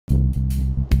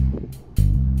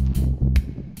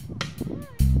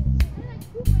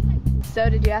So,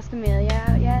 did you ask Amelia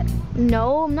out yet?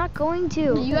 No, I'm not going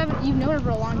to. You've known her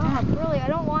for a long time. Really, I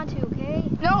don't want to, okay?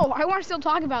 No, I want to still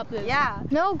talk about this. Yeah.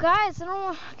 No, guys, I don't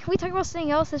want. Can we talk about something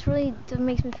else? This really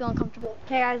makes me feel uncomfortable.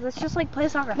 Okay, guys, let's just like play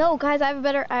soccer. No, guys, I have a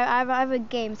better. I have a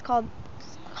game. It's called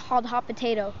Hot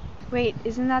Potato. Wait,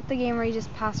 isn't that the game where you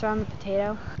just pass around the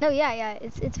potato? No, yeah,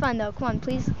 it's fun though. Come on,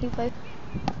 please, can you play?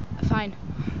 Fine.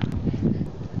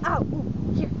 Ow,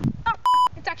 ooh, here. Oh,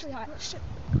 it's actually hot. Shit.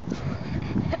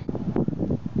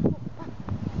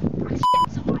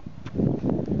 It's hot.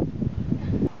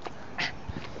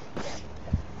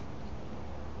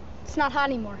 It's not hot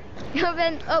anymore.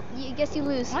 Ben, oh, I guess you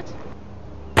lose. What?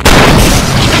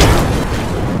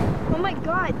 Oh my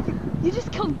God, you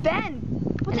just killed Ben.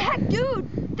 What the heck, dude?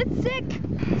 That's sick.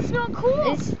 It's not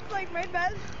cool. It's like my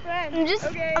best friend.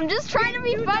 I'm just trying to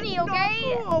be funny,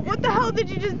 okay? Cool. What the hell did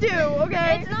you just do?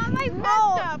 Okay. It's not my Messed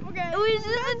fault. up, okay? It was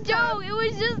just a joke. It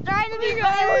was just trying to be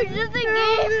funny. It was just a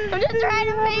game. I'm just trying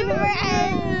to be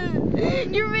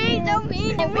friends. You're being so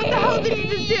mean to me. What the hell did you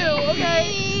just do?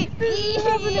 Okay.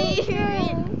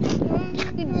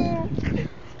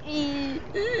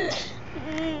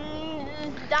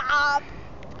 Stop.